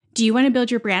Do you want to build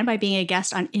your brand by being a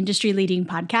guest on industry-leading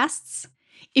podcasts?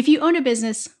 If you own a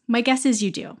business, my guess is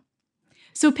you do.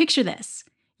 So picture this.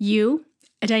 You,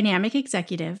 a dynamic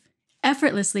executive,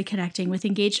 effortlessly connecting with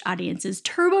engaged audiences,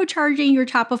 turbocharging your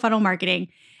top-of-funnel marketing,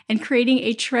 and creating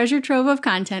a treasure trove of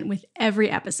content with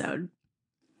every episode.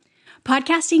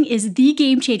 Podcasting is the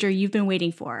game changer you've been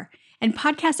waiting for, and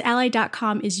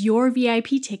podcastally.com is your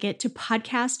VIP ticket to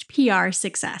podcast PR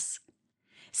success.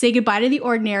 Say goodbye to the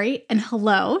ordinary and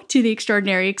hello to the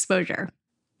extraordinary exposure.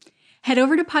 Head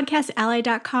over to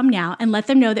podcastally.com now and let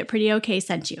them know that Pretty Okay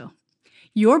sent you.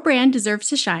 Your brand deserves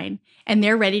to shine, and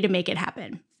they're ready to make it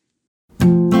happen.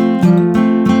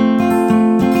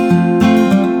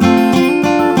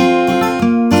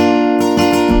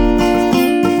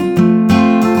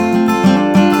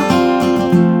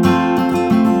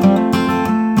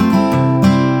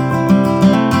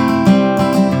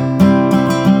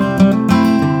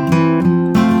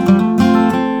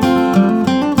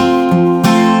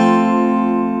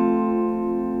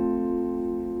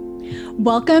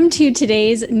 Welcome to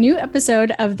today's new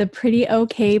episode of the Pretty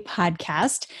Okay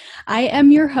podcast. I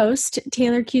am your host,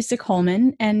 Tayler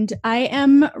Cusick-Holman, and I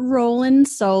am rolling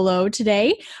solo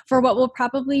today for what will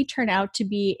probably turn out to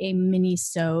be a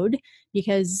mini-sode,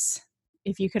 because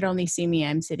if you could only see me,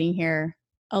 I'm sitting here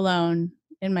alone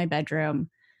in my bedroom,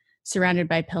 surrounded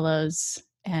by pillows,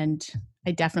 and I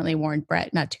definitely warned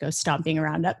Brett not to go stomping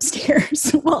around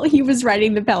upstairs while he was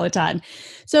riding the Peloton.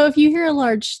 So if you hear a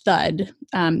large thud,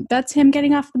 that's him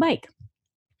getting off the bike.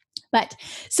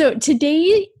 So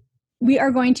today we are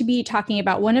going to be talking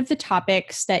about one of the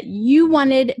topics that you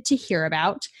wanted to hear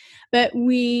about, but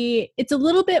it's a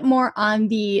little bit more on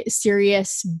the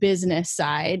serious business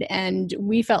side, and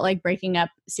we felt like breaking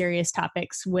up serious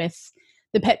topics with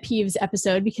the pet peeves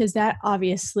episode because that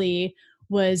obviously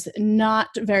was not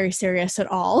very serious at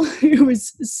all. It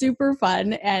was super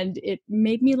fun and it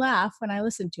made me laugh when I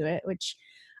listened to it, which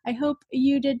I hope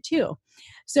you did too.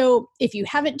 So if you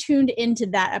haven't tuned into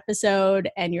that episode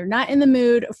and you're not in the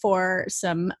mood for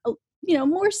some,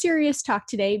 more serious talk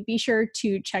today, be sure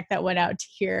to check that one out to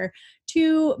hear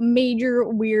two major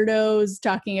weirdos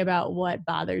talking about what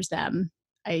bothers them.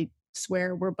 I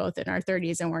swear we're both in our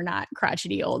 30s and we're not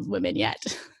crotchety old women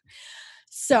yet.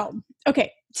 So,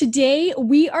 okay, today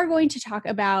we are going to talk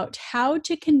about how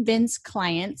to convince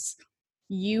clients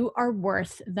you are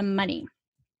worth the money,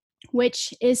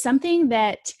 which is something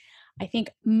that I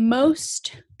think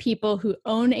most people who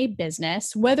own a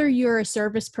business, whether you're a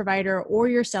service provider or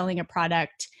you're selling a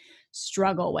product,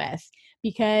 struggle with.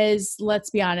 Because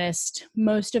let's be honest,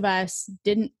 most of us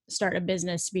didn't start a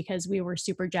business because we were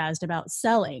super jazzed about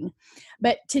selling.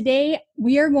 But today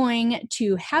we are going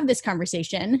to have this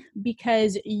conversation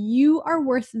because you are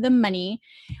worth the money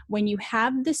when you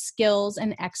have the skills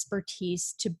and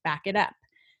expertise to back it up.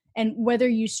 And whether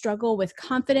you struggle with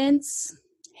confidence,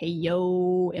 hey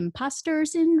yo, imposter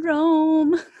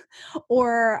syndrome,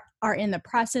 or are in the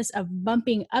process of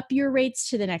bumping up your rates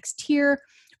to the next tier,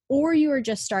 or you are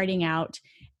just starting out,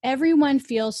 everyone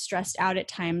feels stressed out at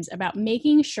times about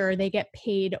making sure they get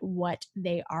paid what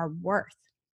they are worth.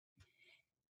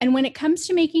 And when it comes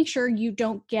to making sure you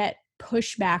don't get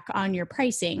pushback on your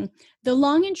pricing, the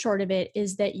long and short of it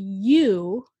is that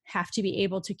you have to be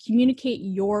able to communicate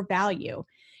your value.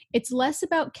 It's less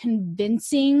about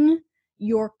convincing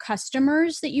your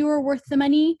customers that you are worth the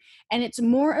money, and it's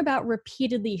more about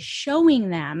repeatedly showing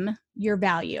them your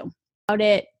value. About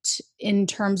it in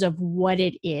terms of what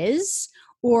it is,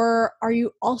 or are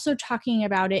you also talking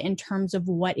about it in terms of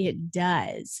what it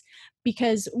does?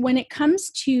 Because when it comes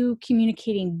to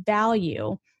communicating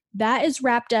value, that is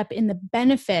wrapped up in the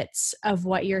benefits of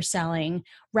what you're selling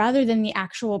rather than the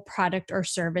actual product or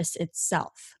service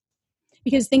itself.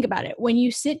 Because think about it, when you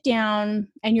sit down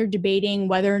and you're debating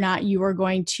whether or not you are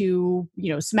going to,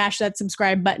 smash that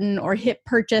subscribe button or hit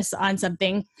purchase on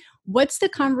something, what's the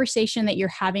conversation that you're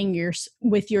having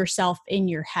with yourself in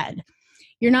your head?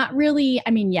 You're not really,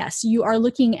 yes, you are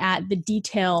looking at the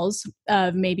details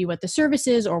of maybe what the service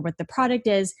is or what the product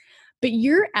is, but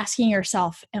you're asking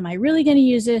yourself, am I really going to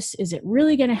use this? Is it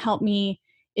really going to help me?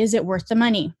 Is it worth the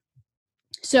money?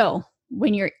 So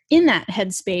when you're in that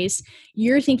headspace,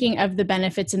 you're thinking of the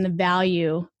benefits and the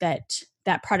value that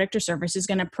product or service is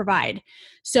going to provide.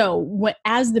 So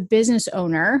as the business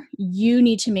owner, you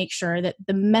need to make sure that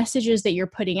the messages that you're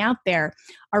putting out there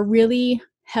are really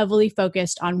heavily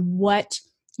focused on what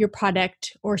your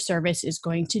product or service is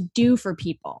going to do for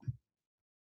people.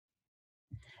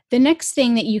 The next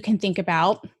thing that you can think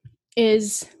about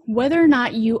is whether or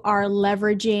not you are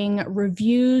leveraging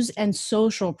reviews and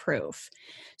social proof.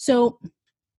 So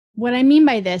what I mean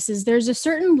by this is there's a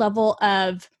certain level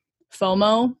of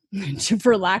FOMO,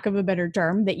 for lack of a better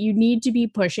term, that you need to be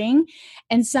pushing.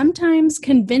 And sometimes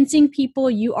convincing people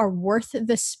you are worth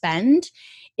the spend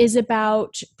is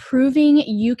about proving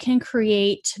you can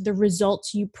create the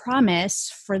results you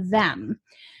promise for them.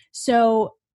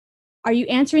 So, are you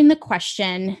answering the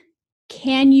question,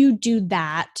 can you do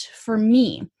that for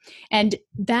me? And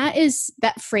that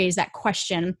phrase, that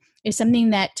question, is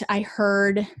something that I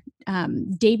heard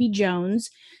Davy Jones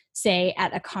say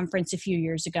at a conference a few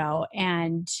years ago.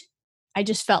 And I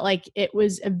just felt like it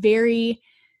was a very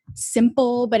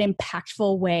simple but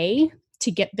impactful way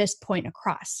to get this point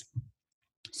across.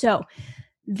 So,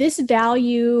 this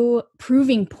value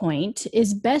proving point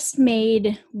is best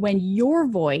made when your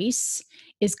voice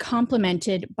is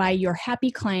complemented by your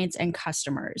happy clients and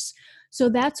customers. So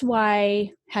that's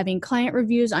why having client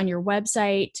reviews on your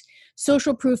website,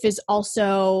 social proof is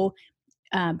also,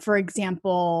 for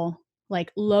example,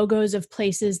 like logos of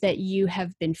places that you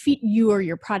have been, you or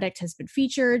your product has been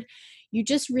featured. You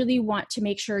just really want to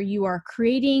make sure you are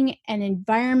creating an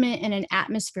environment and an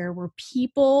atmosphere where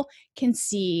people can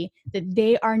see that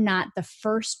they are not the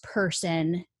first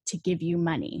person to give you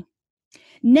money.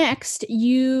 Next,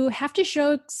 you have to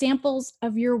show samples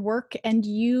of your work and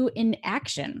you in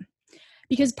action.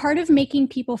 Because part of making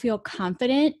people feel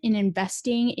confident in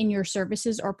investing in your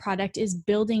services or product is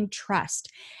building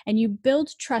trust. And you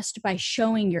build trust by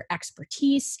showing your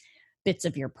expertise, bits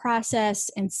of your process,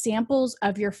 and samples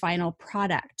of your final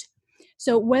product.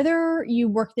 So whether you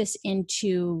work this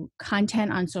into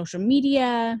content on social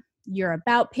media, your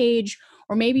about page,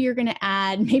 or maybe you're going to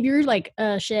add, maybe you're like,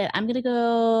 oh shit, I'm going to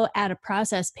go add a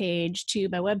process page to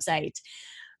my website.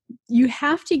 You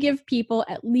have to give people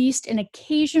at least an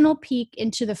occasional peek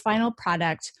into the final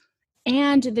product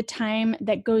and the time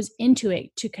that goes into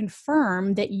it to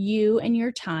confirm that you and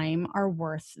your time are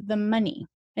worth the money.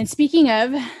 And speaking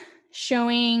of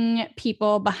showing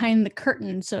people behind the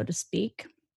curtain, so to speak,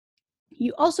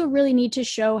 you also really need to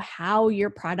show how your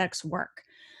products work.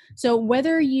 So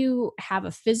whether you have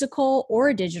a physical or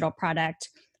a digital product,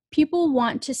 people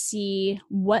want to see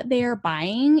what they are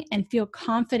buying and feel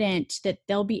confident that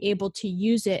they'll be able to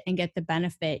use it and get the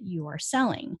benefit you are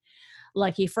selling.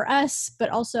 Lucky for us, but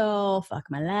also fuck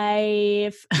my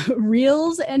life.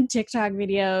 Reels and TikTok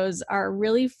videos are a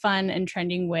really fun and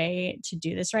trending way to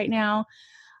do this right now.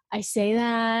 I say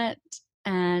that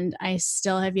and I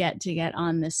still have yet to get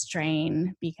on this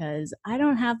train because I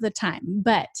don't have the time,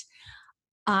 but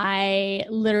I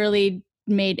literally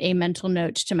made a mental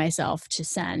note to myself to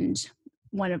send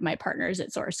one of my partners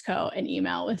at SourceCo an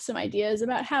email with some ideas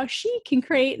about how she can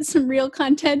create some real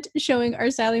content showing our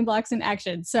styling blocks in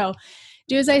action. So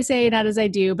do as I say, not as I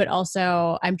do, but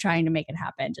also I'm trying to make it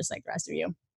happen just like the rest of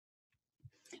you.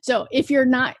 So if you're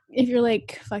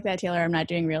like, fuck that, Taylor, I'm not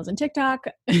doing Reels and TikTok,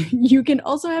 you can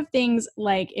also have things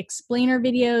like explainer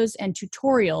videos and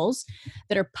tutorials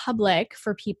that are public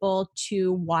for people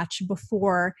to watch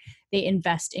before they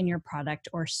invest in your product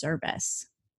or service.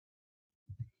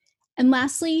 And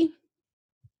lastly,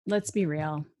 let's be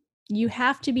real. You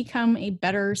have to become a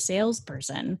better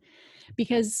salesperson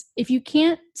because if you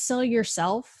can't sell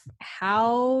yourself,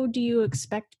 how do you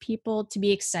expect people to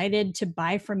be excited to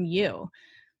buy from you?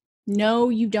 No,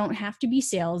 you don't have to be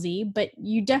salesy, but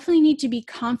you definitely need to be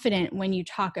confident when you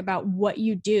talk about what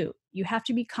you do. You have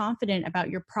to be confident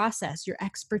about your process, your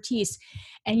expertise,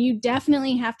 and you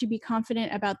definitely have to be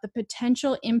confident about the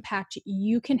potential impact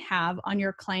you can have on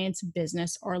your client's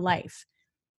business or life.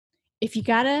 If you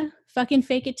gotta fucking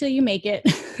fake it till you make it,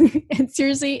 and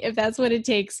seriously, if that's what it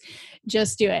takes,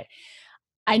 just do it.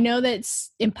 I know that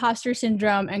imposter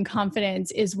syndrome and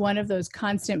confidence is one of those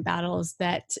constant battles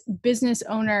that business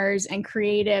owners and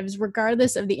creatives,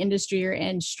 regardless of the industry you're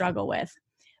in, struggle with.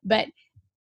 But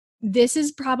this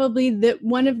is probably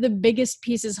one of the biggest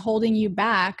pieces holding you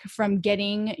back from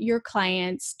getting your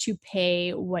clients to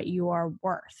pay what you are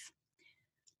worth.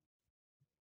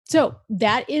 So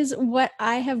that is what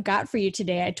I have got for you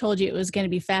today. I told you it was going to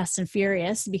be fast and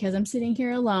furious because I'm sitting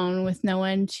here alone with no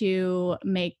one to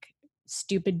make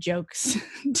stupid jokes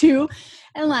to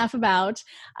and laugh about.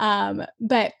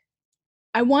 But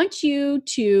I want you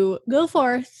to go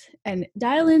forth and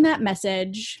dial in that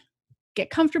message, get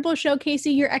comfortable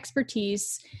showcasing your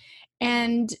expertise,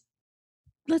 and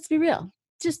let's be real.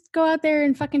 Just go out there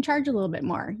and fucking charge a little bit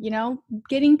more,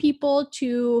 getting people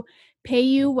to pay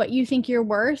you what you think you're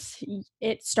worth.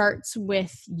 It starts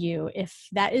with you. If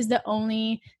that is the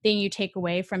only thing you take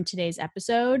away from today's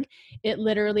episode, it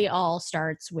literally all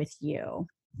starts with you.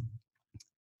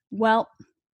 Well,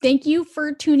 thank you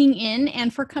for tuning in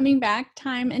and for coming back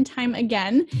time and time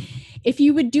again. If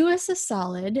you would do us a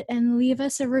solid and leave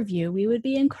us a review, we would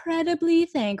be incredibly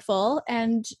thankful.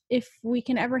 And if we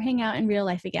can ever hang out in real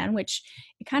life again, which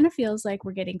it kind of feels like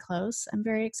we're getting close, I'm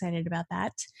very excited about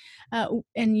that.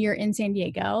 And you're in San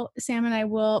Diego, Sam and I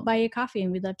will buy you coffee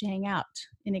and we'd love to hang out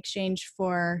in exchange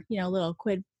for, a little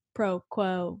quid pro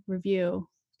quo review.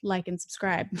 Like and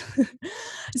subscribe.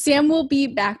 Sam will be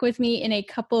back with me in a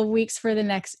couple of weeks for the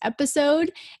next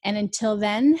episode. And until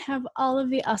then, have all of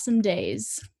the awesome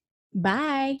days.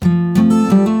 Bye.